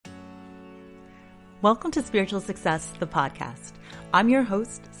Welcome to Spiritual Success, the podcast. I'm your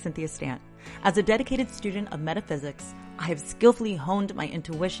host, Cynthia Stant. As a dedicated student of metaphysics, I have skillfully honed my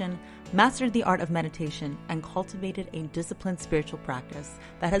intuition, mastered the art of meditation, and cultivated a disciplined spiritual practice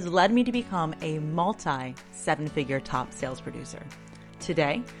that has led me to become a multi-seven-figure top sales producer.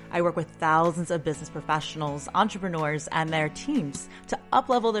 Today, I work with thousands of business professionals, entrepreneurs, and their teams to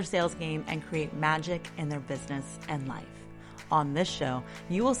up-level their sales game and create magic in their business and life. On this show,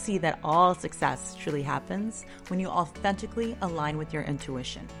 you will see that all success truly happens when you authentically align with your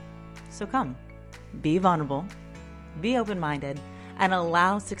intuition. So come, be vulnerable, be open-minded, and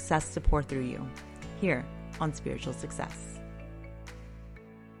allow success to pour through you here on Spiritual Success.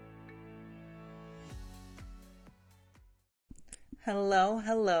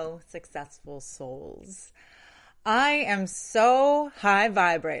 Hello, successful souls. I am so high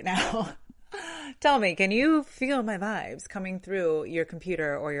vibe right now. Tell me, can you feel my vibes coming through your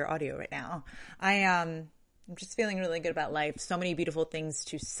computer or your audio right now? I'm just feeling really good about life. So many beautiful things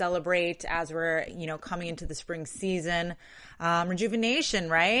to celebrate as we're, coming into the spring season. Rejuvenation,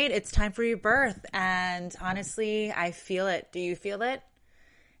 right? It's time for your birth. And honestly, I feel it. Do you feel it?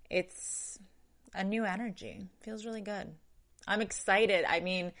 It's a new energy. Feels really good. I'm excited. I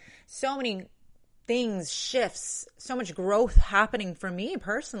mean, so many things, shifts, so much growth happening for me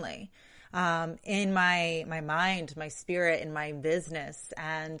personally. In my mind, my spirit, in my business,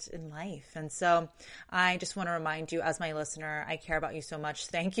 and in life. And so I just want to remind you, as my listener, I care about you so much.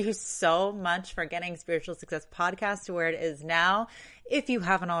 Thank you so much for getting Spiritual Success Podcast to where it is now. If you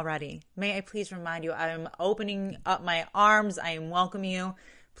haven't already, may I please remind you, I am opening up my arms. I am welcoming you.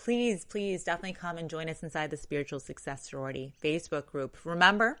 Please definitely come and join us inside the Spiritual Success Sorority Facebook group.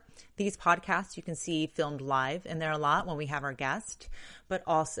 Remember, these podcasts you can see filmed live in there a lot when we have our guest, but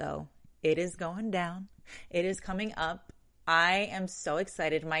also it is going down. It is coming up. I am so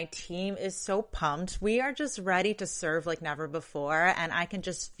excited. My team is so pumped. We are just ready to serve like never before. And I can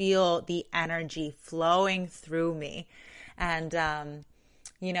just feel the energy flowing through me. And,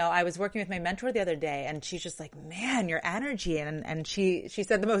 I was working with my mentor the other day and she's just like, man, your energy. And she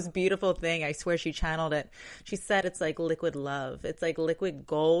said the most beautiful thing. I swear she channeled it. She said, it's like liquid love. It's like liquid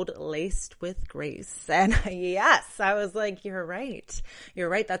gold laced with grace. And yes, I was like, you're right. You're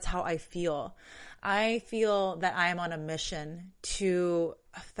right. That's how I feel. I feel that I am on a mission to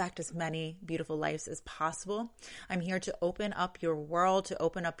affect as many beautiful lives as possible. I'm here to open up your world, to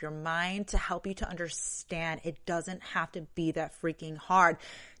open up your mind, to help you to understand it doesn't have to be that freaking hard.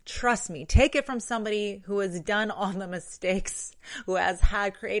 Trust me, take it from somebody who has done all the mistakes, who has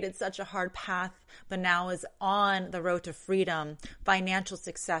had created such a hard path, but now is on the road to freedom, financial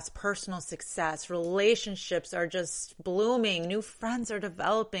success, personal success, relationships are just blooming, new friends are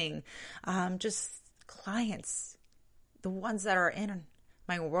developing, just clients, the ones that are in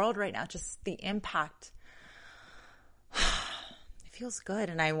my world right now, just the impact. It feels good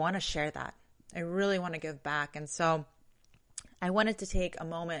and I want to share that. I really want to give back. And so I wanted to take a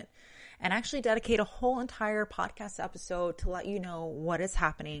moment and actually dedicate a whole entire podcast episode to let you know what is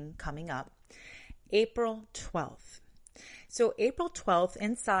happening coming up. April 12th. So April 12th,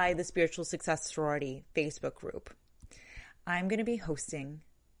 inside the Spiritual Success Sorority Facebook group, I'm going to be hosting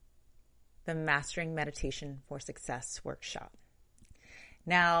the Mastering Meditation for Success workshop.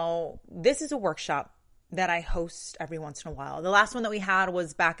 Now, this is a workshop that I host every once in a while. The last one that we had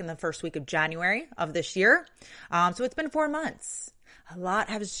was back in the first week of January of this year. So it's been 4 months. A lot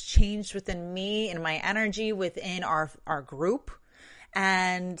has changed within me and my energy within our group.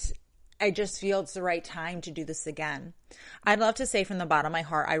 And I just feel it's the right time to do this again. I'd love to say from the bottom of my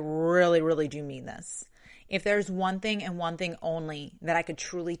heart, I really, really do mean this. If there's one thing and one thing only that I could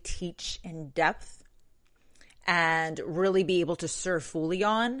truly teach in depth and really be able to serve fully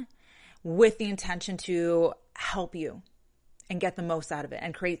on, with the intention to help you and get the most out of it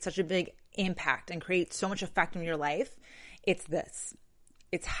and create such a big impact and create so much effect in your life, it's this.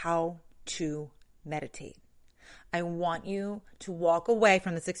 It's how to meditate. I want you to walk away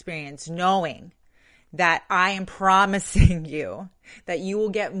from this experience knowing that I am promising you that you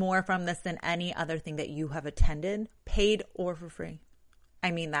will get more from this than any other thing that you have attended, paid or for free. I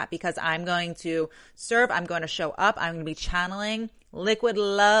mean that because I'm going to serve, I'm going to show up, I'm going to be channeling liquid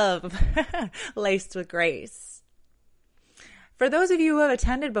love laced with grace. For those of you who have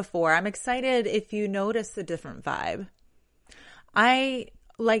attended before, I'm excited if you notice a different vibe. I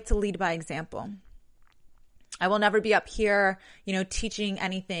like to lead by example. I will never be up here, teaching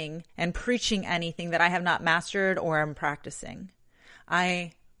anything and preaching anything that I have not mastered or am practicing.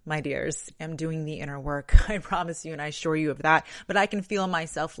 My dears, am doing the inner work. I promise you and I assure you of that. But I can feel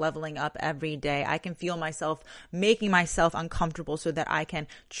myself leveling up every day. I can feel myself making myself uncomfortable so that I can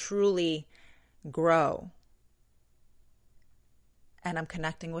truly grow. And I'm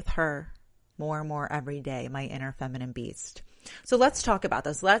connecting with her more and more every day, my inner feminine beast. So let's talk about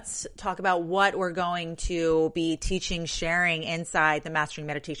this. Let's talk about what we're going to be teaching, sharing inside the Mastering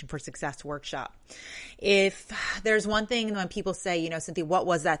Meditation for Success workshop. If there's one thing when people say, Cynthia, what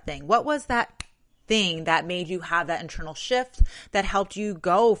was that thing? What was that thing that made you have that internal shift that helped you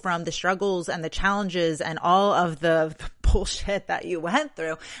go from the struggles and the challenges and all of the bullshit that you went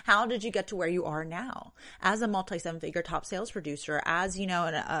through? How did you get to where you are now as a multi-7-figure top sales producer, as,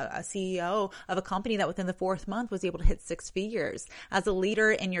 a CEO of a company that within the 4th month was able to hit 6 figures, as a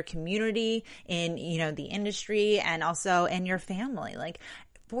leader in your community, in, the industry, and also in your family, like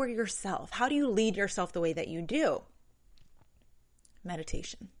for yourself? How do you lead yourself the way that you do?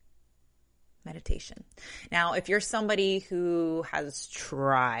 Meditation. Now, if you're somebody who has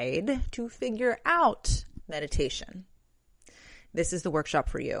tried to figure out meditation, this is the workshop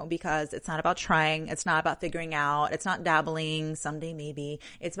for you, because it's not about trying. It's not about figuring out. It's not dabbling, someday maybe.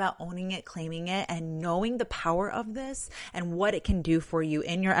 It's about owning it, claiming it, and knowing the power of this and what it can do for you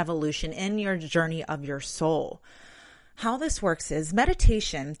in your evolution, in your journey of your soul. How this works is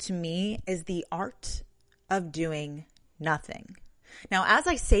meditation, to me, is the art of doing nothing. Now, as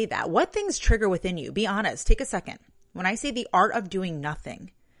I say that, what things trigger within you? Be honest. Take a second. When I say the art of doing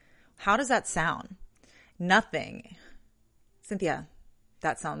nothing, how does that sound? Nothing. Cynthia,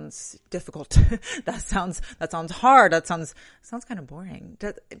 that sounds difficult. That sounds hard. That sounds kind of boring.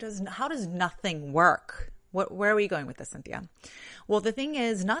 How does nothing work? Where are we going with this, Cynthia? Well, the thing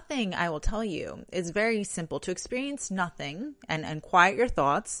is, nothing, I will tell you, is very simple. To experience nothing and quiet your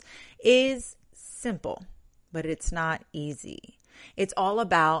thoughts is simple, but it's not easy. It's all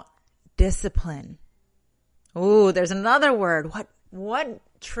about discipline. Ooh, there's another word. What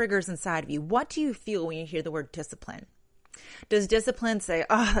triggers inside of you? What do you feel when you hear the word discipline? Does discipline say,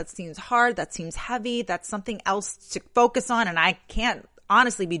 oh, that seems hard, that seems heavy, that's something else to focus on, and I can't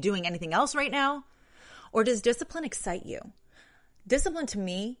honestly be doing anything else right now? Or does discipline excite you? Discipline to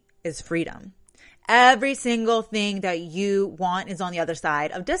me is freedom. Every single thing that you want is on the other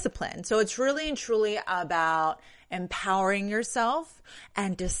side of discipline. So it's really and truly about empowering yourself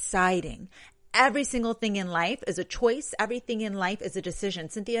and deciding. Every single thing in life is a choice. Everything in life is a decision.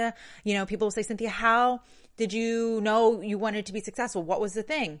 Cynthia, people will say, Cynthia, how did you know you wanted to be successful? What was the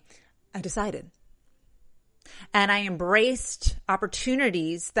thing? I decided. And I embraced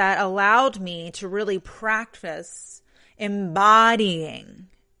opportunities that allowed me to really practice embodying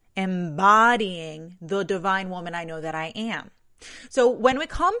the divine woman I know that I am. So when it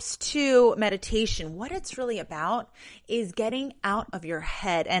comes to meditation, what it's really about is getting out of your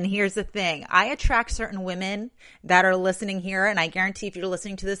head. And here's the thing. I attract certain women that are listening here, and I guarantee if you're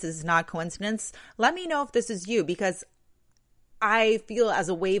listening to this is not coincidence. Let me know if this is you, because I feel as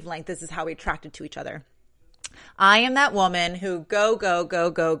a wavelength, this is how we attracted to each other. I am that woman who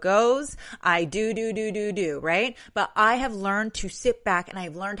goes. I do, right? But I have learned to sit back, and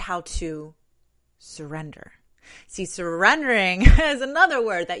I've learned how to surrender. See, surrendering is another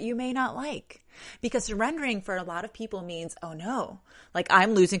word that you may not like, because surrendering for a lot of people means, oh no, like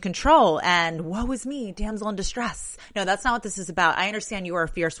I'm losing control and woe is me, damsel in distress. No, that's not what this is about. I understand you are a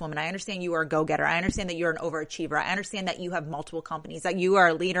fierce woman. I understand you are a go-getter. I understand that you're an overachiever. I understand that you have multiple companies, that you are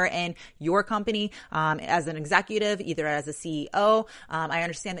a leader in your company as an executive, either as a CEO. I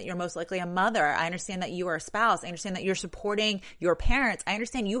understand that you're most likely a mother. I understand that you are a spouse. I understand that you're supporting your parents. I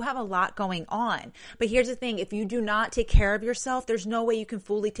understand you have a lot going on. But here's the thing. If you do not take care of yourself, there's no way you can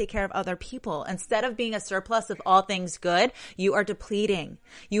fully take care of other people. Instead of being a surplus of all things good, you are depleting.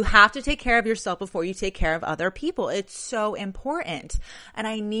 You have to take care of yourself before you take care of other people. It's so important. And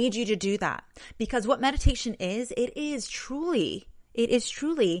I need you to do that, because what meditation is, it is truly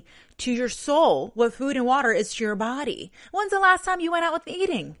to your soul what food and water is to your body. When's the last time you went out with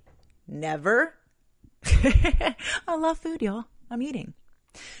eating? Never. I love food, y'all. I'm eating.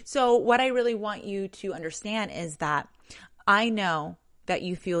 So what I really want you to understand is that I know that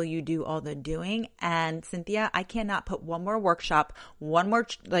you feel you do all the doing. And Cynthia, I cannot put one more workshop, one more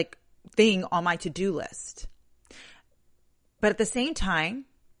thing on my to-do list. But at the same time,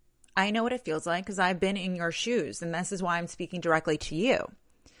 I know what it feels like, because I've been in your shoes, and this is why I'm speaking directly to you.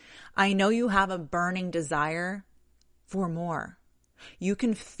 I know you have a burning desire for more. You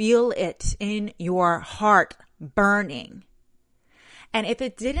can feel it in your heart burning. And if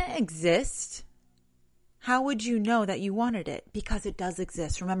it didn't exist, how would you know that you wanted it? Because it does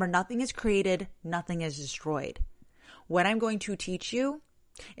exist. Remember, nothing is created, nothing is destroyed. What I'm going to teach you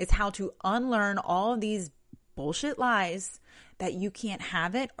is how to unlearn all of these bullshit lies that you can't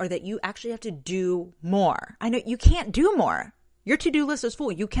have it, or that you actually have to do more. I know you can't do more. Your to-do list is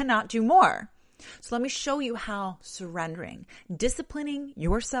full. You cannot do more. So let me show you how surrendering, disciplining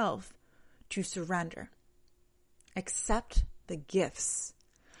yourself to surrender, accept the gifts,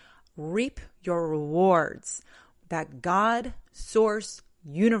 reap your rewards that God, source,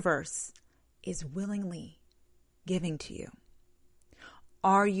 universe is willingly giving to you.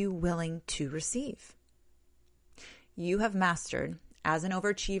 Are you willing to receive? You have mastered, as an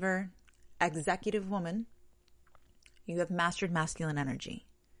overachiever, executive woman, you have mastered masculine energy.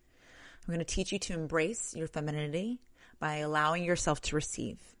 I'm going to teach you to embrace your femininity by allowing yourself to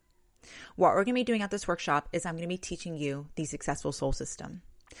receive. What we're going to be doing at this workshop is I'm going to be teaching you the Successful Soul System.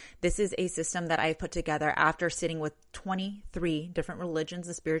 This is a system that I've put together after sitting with 23 different religions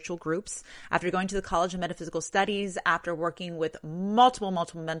and spiritual groups, after going to the College of Metaphysical Studies, after working with multiple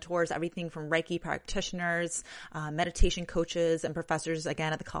mentors, everything from Reiki practitioners, meditation coaches, and professors,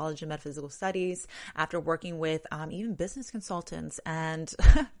 again, at the College of Metaphysical Studies, after working with even business consultants and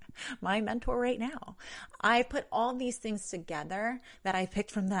my mentor right now. I put all these things together that I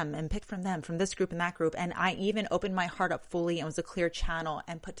picked from them, from this group and that group. And I even opened my heart up fully and was a clear channel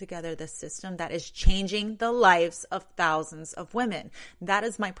and put together this system that is changing the lives of thousands of women. That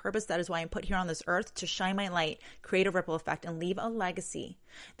is my purpose. That is why I'm put here on this earth, to shine my light, create a ripple effect, and leave a legacy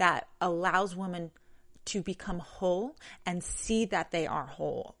that allows women to become whole and see that they are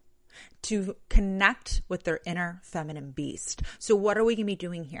whole, to connect with their inner feminine beast. So what are we going to be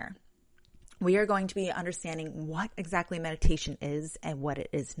doing here? We are going to be understanding what exactly meditation is and what it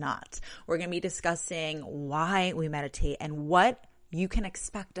is not. We're going to be discussing why we meditate and what you can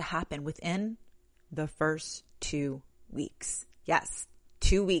expect to happen within the first 2 weeks. Yes,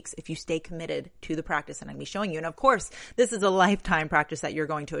 2 weeks if you stay committed to the practice that I'm going to be showing you. And of course, this is a lifetime practice that you're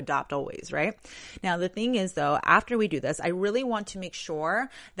going to adopt always, right? Now, the thing is though, after we do this, I really want to make sure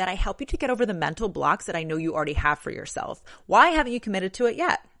that I help you to get over the mental blocks that I know you already have for yourself. Why haven't you committed to it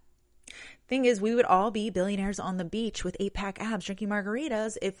yet? Thing is, we would all be billionaires on the beach with 8-pack abs drinking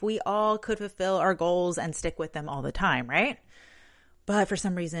margaritas if we all could fulfill our goals and stick with them all the time, right? But for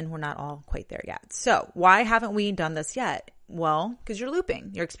some reason, we're not all quite there yet. So why haven't we done this yet? Well, because you're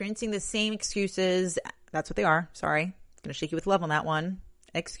looping. You're experiencing the same excuses. That's what they are. Sorry. I'm going to shake you with love on that one.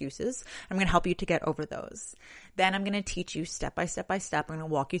 Excuses. I'm going to help you to get over those. Then I'm going to teach you step by step by step. I'm going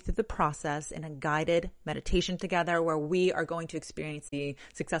to walk you through the process in a guided meditation together where we are going to experience the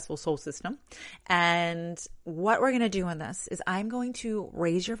Successful Soul System. And what we're going to do in this is I'm going to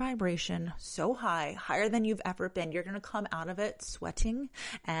raise your vibration so high, higher than you've ever been. You're going to come out of it sweating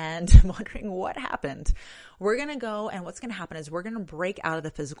and wondering what happened. We're going to go, and what's going to happen is we're going to break out of the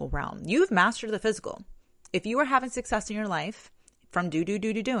physical realm. You've mastered the physical. If you are having success in your life, from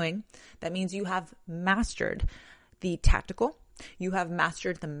doing, that means you have mastered the tactical, you have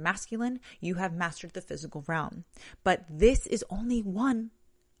mastered the masculine, you have mastered the physical realm. But this is only one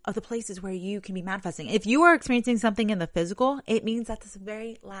of the places where you can be manifesting. If you are experiencing something in the physical, it means that's the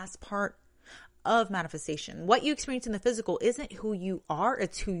very last part of manifestation. What you experience in the physical isn't who you are,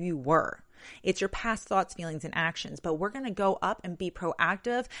 it's who you were. It's your past thoughts, feelings, and actions. But we're going to go up and be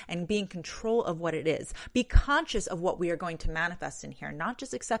proactive and be in control of what it is. Be conscious of what we are going to manifest in here, not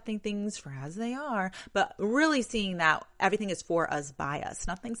just accepting things for as they are, but really seeing that everything is for us, by us.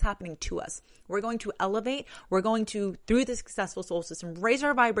 Nothing's happening to us. We're going to elevate. We're going to, through the Successful Soul System, raise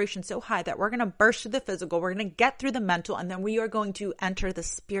our vibration so high that we're going to burst through the physical. We're going to get through the mental, and then we are going to enter the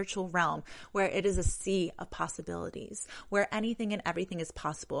spiritual realm where it is a sea of possibilities, where anything and everything is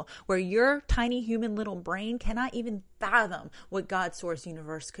possible, where your tiny human little brain cannot even fathom what God's source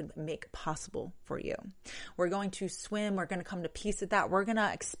universe could make possible for you. We're going to swim. We're going to come to peace with that. We're going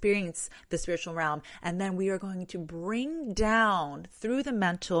to experience the spiritual realm. And then we are going to bring down through the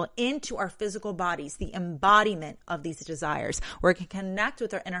mental into our physical bodies, the embodiment of these desires. We're going to connect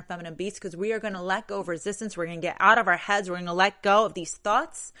with our inner feminine beast because we are going to let go of resistance. We're going to get out of our heads. We're going to let go of these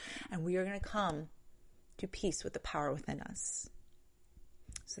thoughts, and we are going to come to peace with the power within us,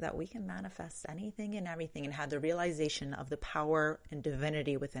 so that we can manifest anything and everything and have the realization of the power and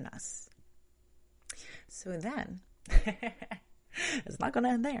divinity within us. So then, it's not going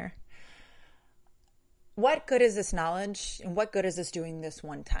to end there. What good is this knowledge, and what good is this doing this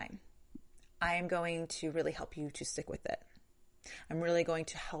one time? I am going to really help you to stick with it. I'm really going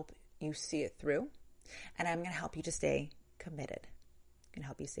to help you see it through, and I'm going to help you to stay committed. I'm going to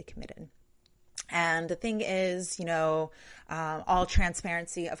help you stay committed. And the thing is, all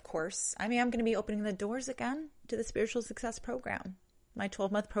transparency, of course. I'm going to be opening the doors again to the Spiritual Success Program, my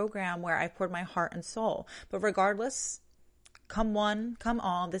 12-month program where I poured my heart and soul. But regardless, come one, come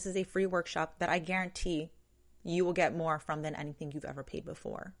all, this is a free workshop that I guarantee you will get more from than anything you've ever paid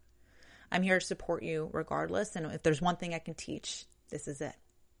before. I'm here to support you regardless. And if there's one thing I can teach, this is it.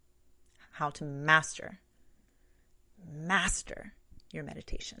 how to master your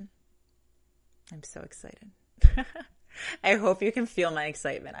meditation. I'm so excited. I hope you can feel my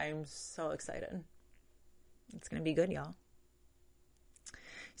excitement. I'm so excited. It's going to be good, y'all.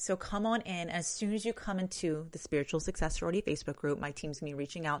 So come on in. As soon as you come into the Spiritual Success Sorority Facebook group, my team's going to be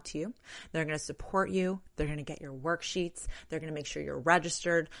reaching out to you. They're going to support you. They're going to get your worksheets. They're going to make sure you're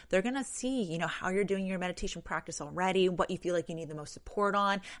registered. They're going to see, how you're doing your meditation practice already, what you feel like you need the most support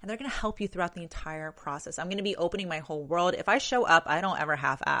on, and they're going to help you throughout the entire process. I'm going to be opening my whole world. If I show up, I don't ever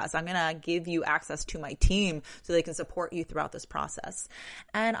half-ass. I'm going to give you access to my team so they can support you throughout this process.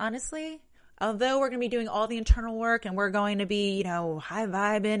 And honestly, although we're going to be doing all the internal work and we're going to be, high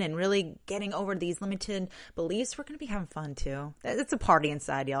vibing and really getting over these limited beliefs, we're going to be having fun too. It's a party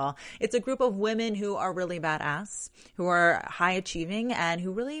inside, y'all. It's a group of women who are really badass, who are high achieving, and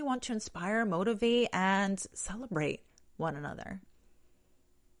who really want to inspire, motivate, and celebrate one another.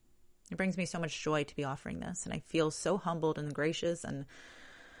 It brings me so much joy to be offering this, and I feel so humbled and gracious and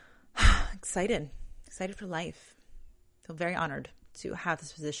excited for life. I feel very honored to have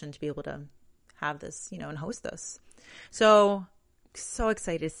this position to be able to have this, and host this. So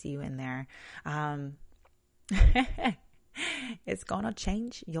excited to see you in there. It's gonna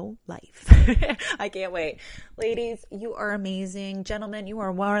change your life. I can't wait. Ladies, you are amazing. Gentlemen, you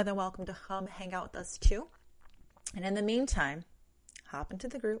are more than welcome to come hang out with us too. And in the meantime, hop into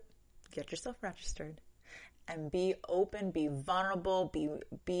the group, get yourself registered, and be open, be vulnerable,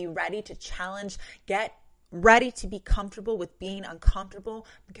 be ready to challenge, get ready to be comfortable with being uncomfortable.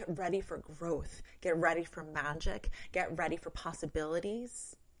 Get ready for growth. Get ready for magic. Get ready for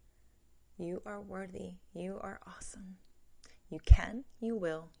possibilities. You are worthy. You are awesome. You can, you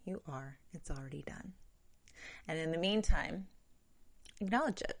will, you are. It's already done. And in the meantime,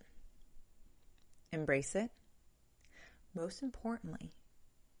 acknowledge it. Embrace it. Most importantly,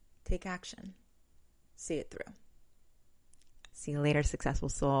 take action. See it through. See you later, Successful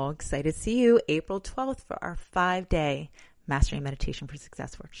Soul. Excited to see you April 12th for our 5-day Mastering Meditation for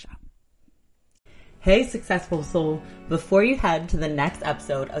Success workshop. Hey, Successful Soul. Before you head to the next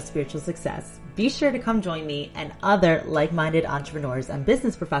episode of Spiritual Success, be sure to come join me and other like-minded entrepreneurs and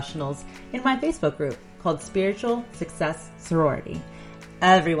business professionals in my Facebook group called Spiritual Success Sorority.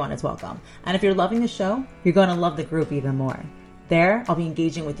 Everyone is welcome. And if you're loving the show, you're going to love the group even more. There, I'll be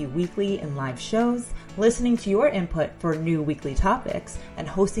engaging with you weekly in live shows, listening to your input for new weekly topics, and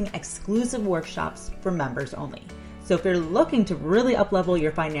hosting exclusive workshops for members only. So if you're looking to really up-level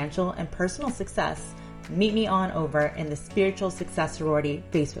your financial and personal success, meet me on over in the Spiritual Success Sorority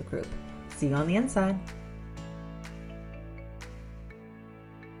Facebook group. See you on the inside.